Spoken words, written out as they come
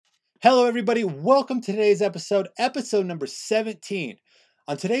Hello, everybody. Welcome to today's episode number 17.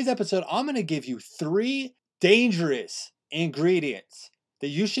 On today's episode, I'm going to give you 3 dangerous ingredients that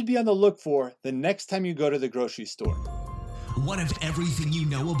you should be on the look for the next time you go to the grocery store. What if everything you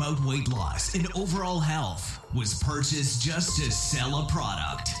know about weight loss and overall health was purchased just to sell a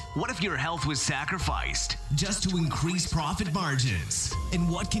product? What if your health was sacrificed just to increase profit margins? And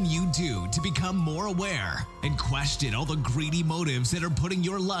what can you do to become more aware and question all the greedy motives that are putting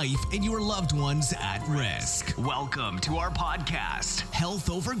your life and your loved ones at risk? Welcome to our podcast, Health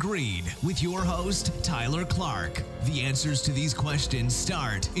Over Greed, with your host, Tyler Clark. The answers to these questions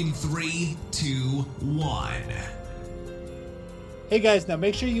start in 3, 2, 1. Hey guys, now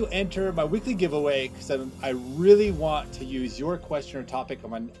make sure you enter my weekly giveaway because I really want to use your question or topic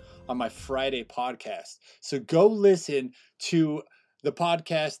on my Friday podcast. So go listen to the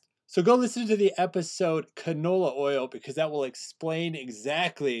podcast. So go listen to the episode Canola Oil because that will explain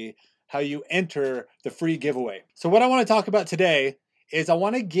exactly how you enter the free giveaway. So what I want to talk about today is I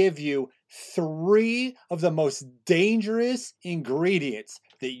want to give you 3 of the most dangerous ingredients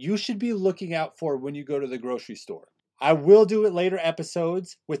that you should be looking out for when you go to the grocery store. I will do it later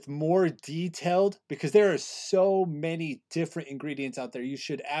episodes with more detailed because there are so many different ingredients out there you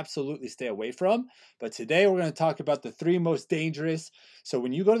should absolutely stay away from. But today we're going to talk about the 3 most dangerous. So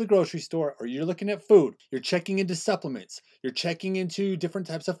when you go to the grocery store or you're looking at food, you're checking into supplements, you're checking into different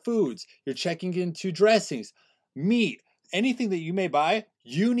types of foods, you're checking into dressings, meat, anything that you may buy,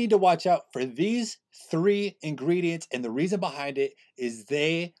 you need to watch out for these 3 ingredients. And the reason behind it is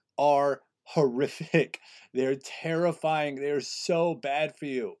they are horrific. They're terrifying. They're so bad for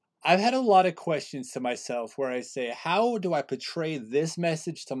you. I've had a lot of questions to myself where I say, how do I portray this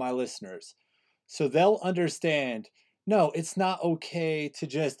message to my listeners so they'll understand, no, it's not okay to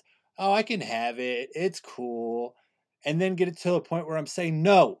just, oh, I can have it. It's cool. And then get it to a point where I'm saying,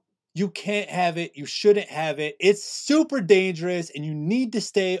 no, you can't have it. You shouldn't have it. It's super dangerous and you need to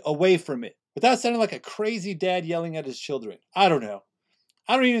stay away from it. Without sounding like a crazy dad yelling at his children. I don't know.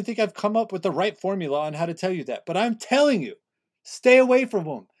 I don't even think I've come up with the right formula on how to tell you that, but I'm telling you, stay away from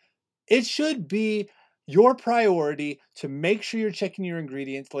them. It should be your priority to make sure you're checking your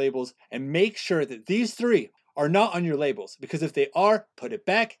ingredients labels and make sure that these 3 are not on your labels, because if they are, put it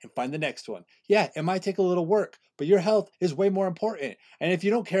back and find the next one. Yeah, it might take a little work, but your health is way more important. And if you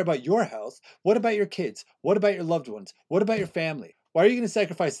don't care about your health, what about your kids? What about your loved ones? What about your family? Why are you going to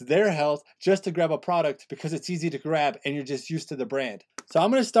sacrifice their health just to grab a product because it's easy to grab and you're just used to the brand? So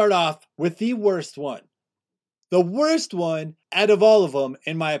I'm going to start off with the worst one. The worst one out of all of them,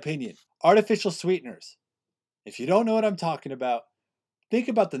 in my opinion, artificial sweeteners. If you don't know what I'm talking about, think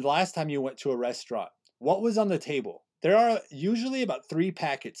about the last time you went to a restaurant. What was on the table? There are usually about 3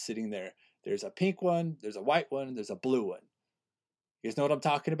 packets sitting there. There's a pink one, there's a white one, there's a blue one. You guys know what I'm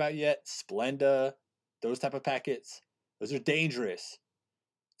talking about yet? Splenda, those type of packets. Those are dangerous.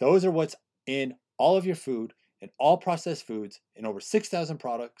 Those are what's in all of your food and all processed foods in over 6,000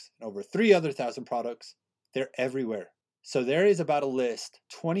 products and over 3,000 products. They're everywhere. So there is about a list,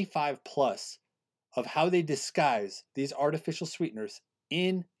 25 plus, of how they disguise these artificial sweeteners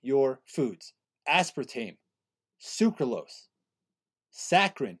in your foods. Aspartame, sucralose,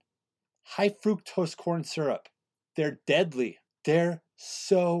 saccharin, high fructose corn syrup. They're deadly. They're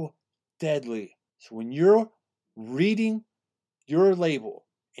so deadly. So when you're reading your label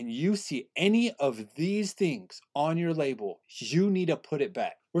and you see any of these things on your label, you need to put it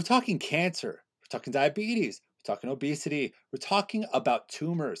back. We're talking cancer. We're talking diabetes. We're talking obesity. We're talking about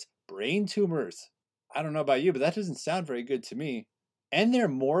tumors, brain tumors. I don't know about you, but that doesn't sound very good to me. And they're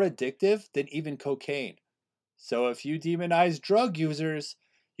more addictive than even cocaine. So if you demonize drug users,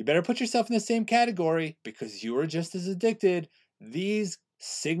 you better put yourself in the same category because you are just as addicted. These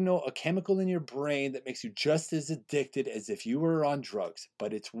signal a chemical in your brain that makes you just as addicted as if you were on drugs,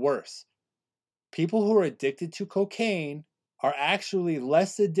 but it's worse. People who are addicted to cocaine are actually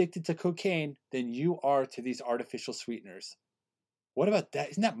less addicted to cocaine than you are to these artificial sweeteners. What about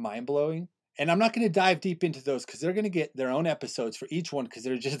that? Isn't that mind-blowing? And I'm not going to dive deep into those because they're going to get their own episodes for each one because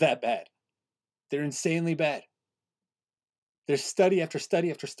they're just that bad. They're insanely bad. There's study after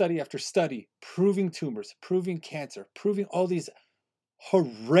study after study after study proving tumors, proving cancer, proving all these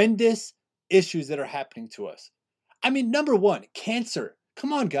horrendous issues that are happening to us. I mean, number 1, cancer.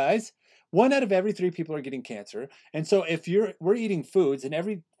 Come on, guys. 1 out of every 3 people are getting cancer. And so if we're eating foods and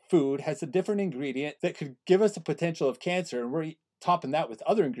every food has a different ingredient that could give us the potential of cancer, and we're topping that with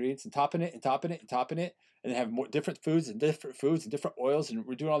other ingredients and topping it and topping it and topping it, and have more different foods and different oils, and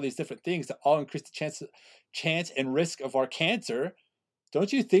we're doing all these different things that all increase the chance and risk of our cancer.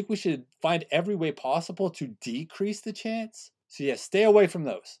 Don't you think we should find every way possible to decrease the chance? So yeah, stay away from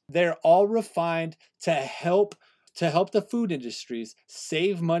those. They're all refined to help the food industries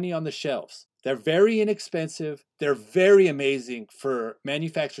save money on the shelves. They're very inexpensive. They're very amazing for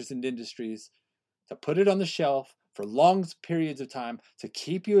manufacturers and industries to put it on the shelf for long periods of time, to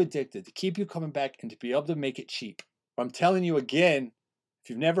keep you addicted, to keep you coming back, and to be able to make it cheap. I'm telling you again, if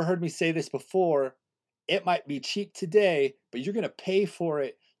you've never heard me say this before, it might be cheap today, but you're going to pay for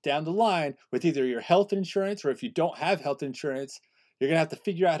it down the line with either your health insurance, or if you don't have health insurance, you're going to have to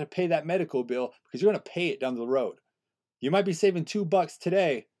figure out how to pay that medical bill because you're going to pay it down the road. You might be saving $2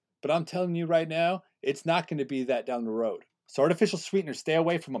 today, but I'm telling you right now, it's not going to be that down the road. So artificial sweeteners, stay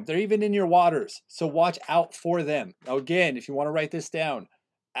away from them. They're even in your waters, so watch out for them. Now again, if you want to write this down,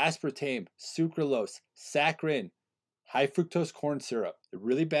 aspartame, sucralose, saccharin, high fructose corn syrup. They're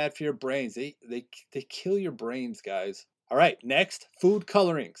really bad for your brains. They kill your brains, guys. All right, next, food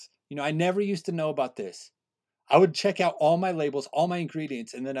colorings. I never used to know about this. I would check out all my labels, all my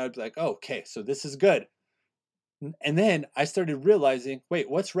ingredients, and then I would be like, oh, okay, so this is good. And then I started realizing, wait,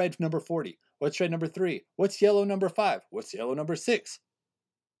 what's red number 40? What's red number 3? What's yellow number 5? What's yellow number 6?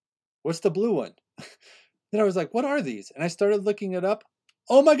 What's the blue one? Then I was like, what are these? And I started looking it up.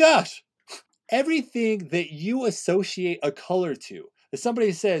 Oh my gosh! Everything that you associate a color to. If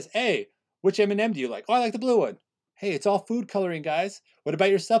somebody says, hey, which M&M do you like? Oh, I like the blue one. Hey, it's all food coloring, guys. What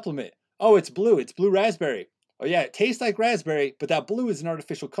about your supplement? Oh, it's blue. It's blue raspberry. Oh yeah, it tastes like raspberry, but that blue is an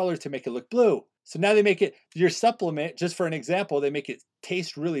artificial color to make it look blue. So now they make it, your supplement, just for an example, they make it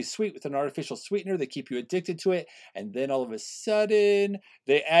taste really sweet with an artificial sweetener. They keep you addicted to it. And then all of a sudden,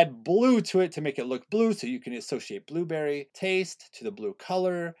 they add blue to it to make it look blue. So you can associate blueberry taste to the blue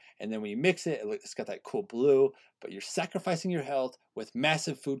color. And then when you mix it, it's got that cool blue. But you're sacrificing your health with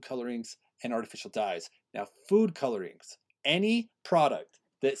massive food colorings and artificial dyes. Now, food colorings, any product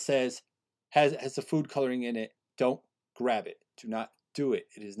that says has the food coloring in it, don't grab it. Do not do it.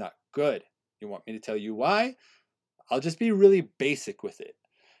 It is not good. You want me to tell you why? I'll just be really basic with it.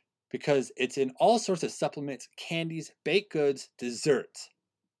 Because it's in all sorts of supplements, candies, baked goods, desserts.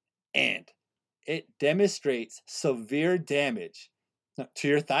 And it demonstrates severe damage to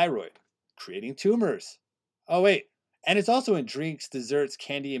your thyroid, creating tumors. Oh wait, and it's also in drinks, desserts,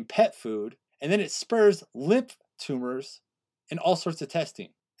 candy, and pet food. And then it spurs lymph tumors and all sorts of testing.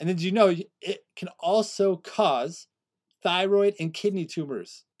 And then it can also cause thyroid and kidney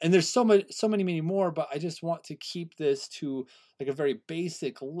tumors. And there's so many more, but I just want to keep this to like a very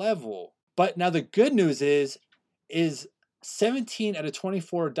basic level. But now the good news is 17 out of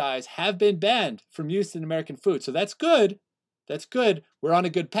 24 dyes have been banned from use in American food. So that's good. That's good. We're on a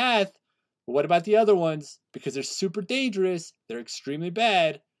good path. But what about the other ones? Because they're super dangerous. They're extremely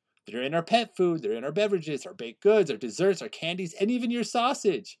bad. They're in our pet food, they're in our beverages, our baked goods, our desserts, our candies, and even your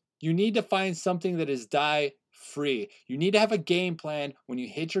sausage. You need to find something that is dye-free. You need to have a game plan when you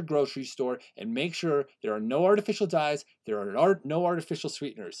hit your grocery store and make sure there are no artificial dyes, there are no artificial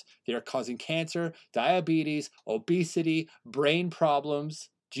sweeteners. They are causing cancer, diabetes, obesity, brain problems.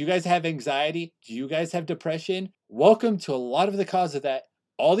 Do you guys have anxiety? Do you guys have depression? Welcome to a lot of the cause of that.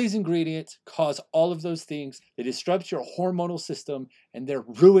 All these ingredients cause all of those things. They disrupt your hormonal system and they're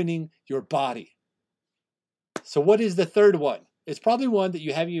ruining your body. So what is the third one? It's probably one that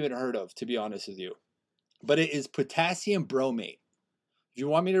you haven't even heard of, to be honest with you. But it is potassium bromate. If you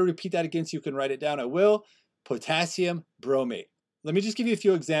want me to repeat that again so you can write it down, I will. Potassium bromate. Let me just give you a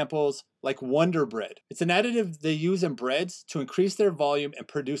few examples, like Wonder Bread. It's an additive they use in breads to increase their volume and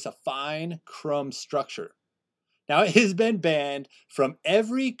produce a fine crumb structure. Now, it has been banned from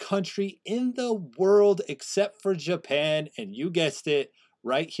every country in the world except for Japan, and you guessed it,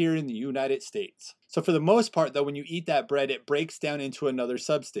 right here in the United States. So for the most part, though, when you eat that bread, it breaks down into another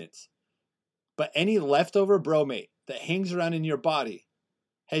substance. But any leftover bromate that hangs around in your body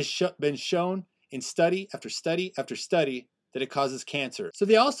has been shown in study after study after study that it causes cancer. So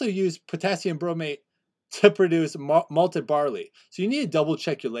they also use potassium bromate to produce malted barley. So you need to double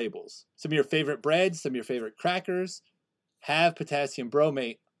check your labels. Some of your favorite breads, some of your favorite crackers have potassium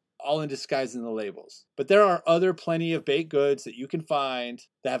bromate all in disguise in the labels. But there are other plenty of baked goods that you can find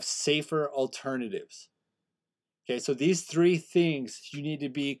that have safer alternatives. Okay, so these three things you need to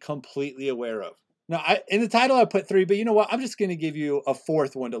be completely aware of. Now, in the title I put 3, but you know what? I'm just going to give you a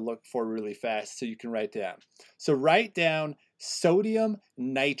 4th one to look for really fast so you can write down. So write down sodium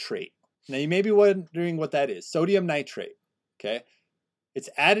nitrate. Now, you may be wondering what that is. Sodium nitrate, okay? It's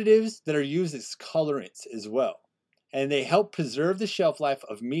additives that are used as colorants as well. And they help preserve the shelf life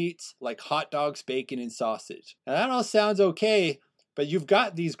of meats like hot dogs, bacon, and sausage. Now, that all sounds okay, But you've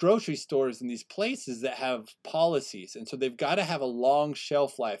got these grocery stores and these places that have policies. And so they've got to have a long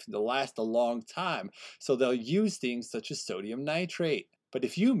shelf life and to last a long time. So they'll use things such as sodium nitrate. But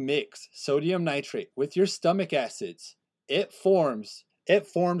if you mix sodium nitrate with your stomach acids, it forms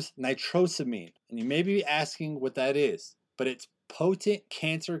nitrosamine. And you may be asking what that is, but it's potent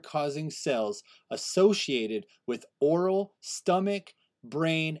cancer-causing cells associated with oral, stomach,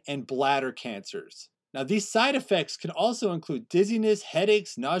 brain, and bladder cancers. Now, these side effects can also include dizziness,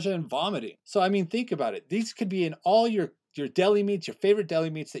 headaches, nausea, and vomiting. So, I mean, think about it. These could be in all your deli meats, your favorite deli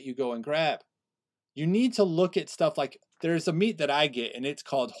meats that you go and grab. You need to look at stuff like, there's a meat that I get, and it's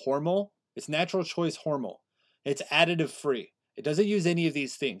called Hormel. It's Natural Choice Hormel. It's additive free. It doesn't use any of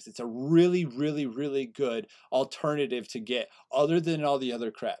these things. It's a really, really, really good alternative to get other than all the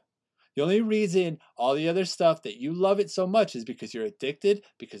other crap. The only reason all the other stuff that you love it so much is because you're addicted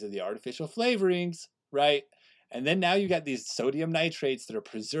because of the artificial flavorings, right? And then now you got these sodium nitrates that are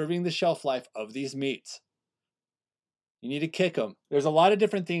preserving the shelf life of these meats. You need to kick them. There's a lot of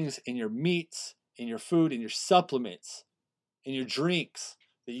different things in your meats, in your food, in your supplements, in your drinks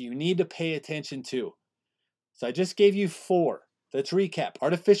that you need to pay attention to. So I just gave you 4. Let's recap.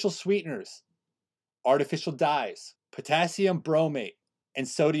 Artificial sweeteners, artificial dyes, potassium bromate, and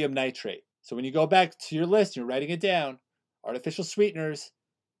sodium nitrate. So when you go back to your list, you're writing it down. Artificial sweeteners,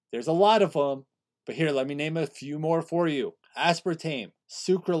 there's a lot of them. But here, let me name a few more for you. Aspartame,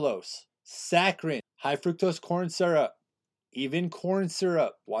 sucralose, saccharin, high fructose corn syrup, even corn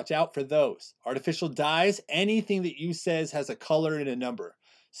syrup. Watch out for those. Artificial dyes, anything that you says has a color and a number.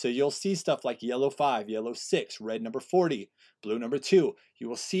 So you'll see stuff like yellow 5, yellow 6, red number 40, blue number 2. You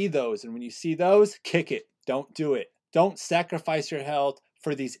will see those. And when you see those, kick it. Don't do it. Don't sacrifice your health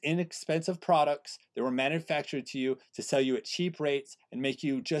for these inexpensive products that were manufactured to you to sell you at cheap rates and make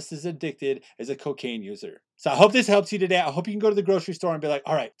you just as addicted as a cocaine user. So I hope this helps you today. I hope you can go to the grocery store and be like,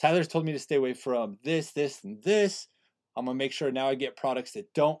 all right, Tyler's told me to stay away from this, this, and this. I'm going to make sure now I get products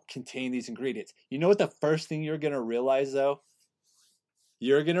that don't contain these ingredients. You know what the first thing you're going to realize though?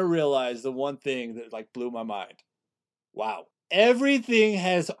 You're going to realize the one thing that like blew my mind. Wow. Everything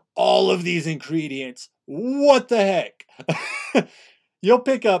has all of these ingredients. What the heck? You'll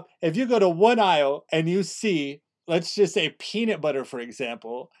pick up, if you go to one aisle and you see, let's just say peanut butter, for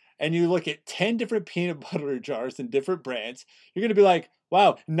example, and you look at 10 different peanut butter jars and different brands, you're going to be like,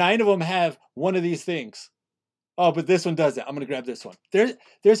 wow, 9 of them have one of these things. Oh, but this one doesn't. I'm going to grab this one.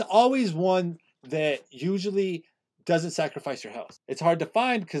 There's always one that usually doesn't sacrifice your health. It's hard to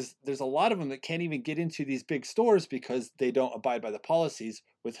find because there's a lot of them that can't even get into these big stores because they don't abide by the policies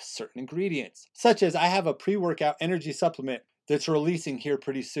with certain ingredients. Such as I have a pre-workout energy supplement that's releasing here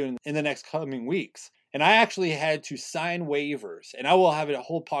pretty soon in the next coming weeks. And I actually had to sign waivers, and I will have a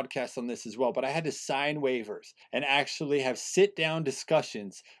whole podcast on this as well, but I had to sign waivers and actually have sit-down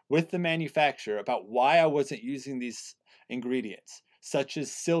discussions with the manufacturer about why I wasn't using these ingredients, such as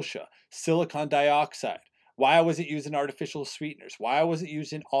Silcia, silicon dioxide, why I wasn't using artificial sweeteners, why I wasn't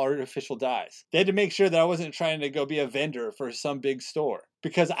using artificial dyes. They had to make sure that I wasn't trying to go be a vendor for some big store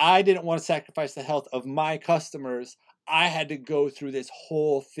because I didn't want to sacrifice the health of my customers. I had to go through this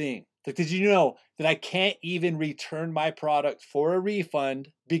whole thing. Like, did you know that I can't even return my product for a refund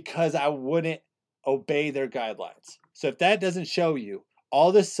because I wouldn't obey their guidelines? So if that doesn't show you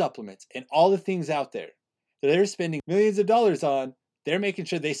all the supplements and all the things out there that they're spending millions of dollars on, they're making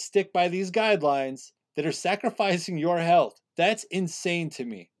sure they stick by these guidelines that are sacrificing your health. That's insane to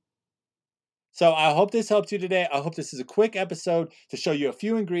me. So I hope this helped you today. I hope this is a quick episode to show you a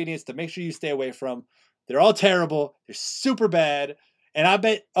few ingredients to make sure you stay away from. They're all terrible. They're super bad. And I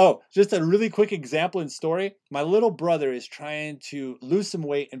bet, just a really quick example and story. My little brother is trying to lose some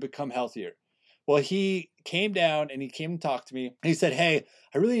weight and become healthier. Well, he came down and he came and talked to me. He said, hey,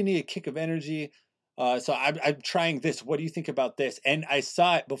 I really need a kick of energy. So I'm trying this. What do you think about this? And I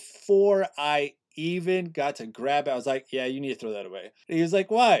saw it before I even got to grab it. I was like, yeah, you need to throw that away. And he was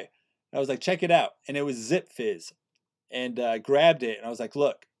like, why? And I was like, check it out. And it was Zip Fizz. And I grabbed it and I was like,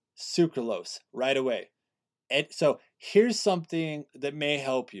 look, sucralose right away. And so here's something that may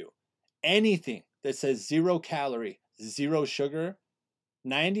help you. Anything that says 0 calorie, 0 sugar,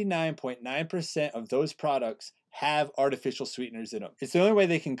 99.9% of those products have artificial sweeteners in them. It's the only way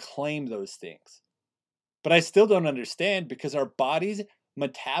they can claim those things. But I still don't understand because our bodies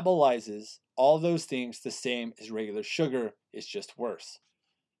metabolizes all those things the same as regular sugar. It's just worse.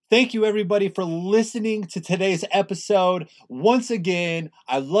 Thank you everybody for listening to today's episode. Once again,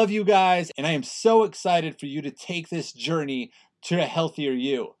 I love you guys and I am so excited for you to take this journey to a healthier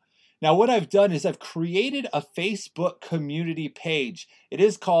you. Now what I've done is I've created a Facebook community page. It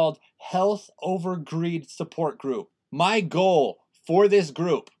is called Health Over Greed Support Group. My goal for this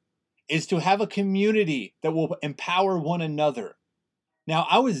group is to have a community that will empower one another. Now,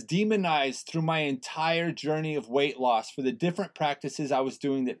 I was demonized through my entire journey of weight loss for the different practices I was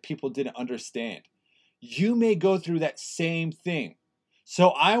doing that people didn't understand. You may go through that same thing. So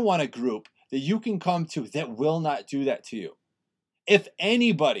I want a group that you can come to that will not do that to you. If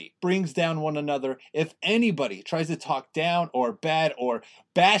anybody brings down one another, if anybody tries to talk down or bad or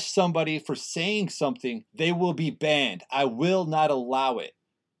bash somebody for saying something, they will be banned. I will not allow it.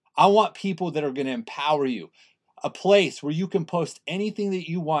 I want people that are going to empower you. A place where you can post anything that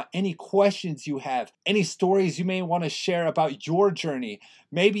you want, any questions you have, any stories you may want to share about your journey.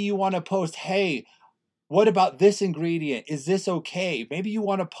 Maybe you want to post, hey, what about this ingredient? Is this okay? Maybe you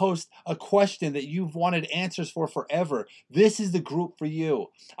want to post a question that you've wanted answers for forever. This is the group for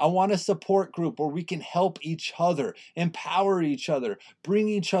you. I want a support group where we can help each other, empower each other, bring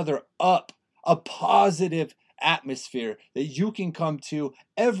each other up, a positive atmosphere that you can come to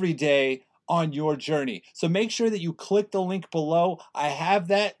every day on your journey. So make sure that you click the link below. I have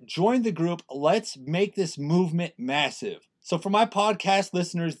that. Join the group. Let's make this movement massive. So for my podcast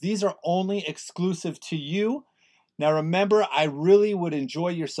listeners, these are only exclusive to you. Now remember, I really would enjoy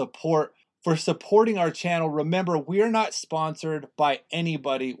your support for supporting our channel. Remember, we are not sponsored by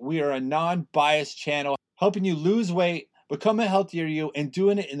anybody. We are a non-biased channel helping you lose weight, become a healthier you, and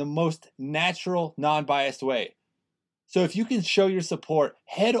doing it in the most natural, non-biased way. So if you can show your support,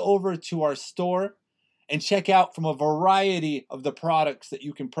 head over to our store and check out from a variety of the products that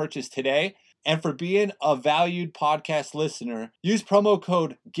you can purchase today. And for being a valued podcast listener, use promo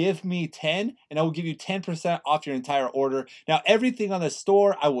code GIVEME10 and I will give you 10% off your entire order. Now, everything on the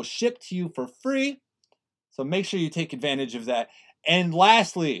store I will ship to you for free. So make sure you take advantage of that. And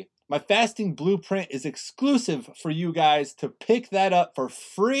lastly, my fasting blueprint is exclusive for you guys to pick that up for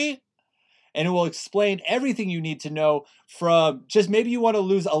free. And it will explain everything you need to know from just maybe you want to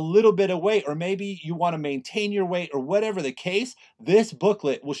lose a little bit of weight or maybe you want to maintain your weight or whatever the case. This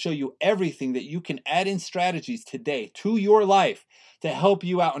booklet will show you everything that you can add in strategies today to your life to help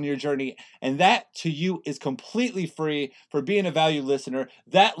you out on your journey. And that to you is completely free for being a valued listener.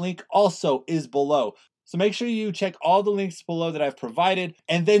 That link also is below. So make sure you check all the links below that I've provided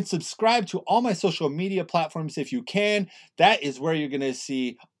and then subscribe to all my social media platforms if you can. That is where you're going to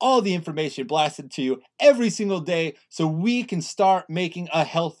see all the information blasted to you every single day so we can start making a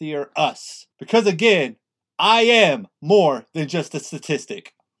healthier us. Because again, I am more than just a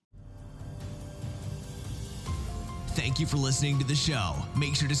statistic. Thank you for listening to the show.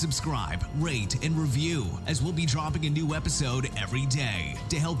 Make sure to subscribe, rate, and review, as we'll be dropping a new episode every day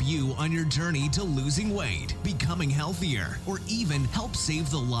to help you on your journey to losing weight, becoming healthier, or even help save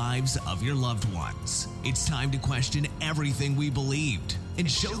the lives of your loved ones. It's time to question everything we believed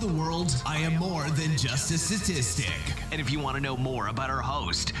and show the world I am more than just a statistic. And if you want to know more about our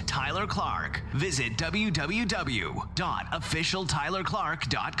host, Tyler Clark, visit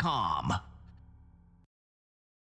www.officialtylerclark.com.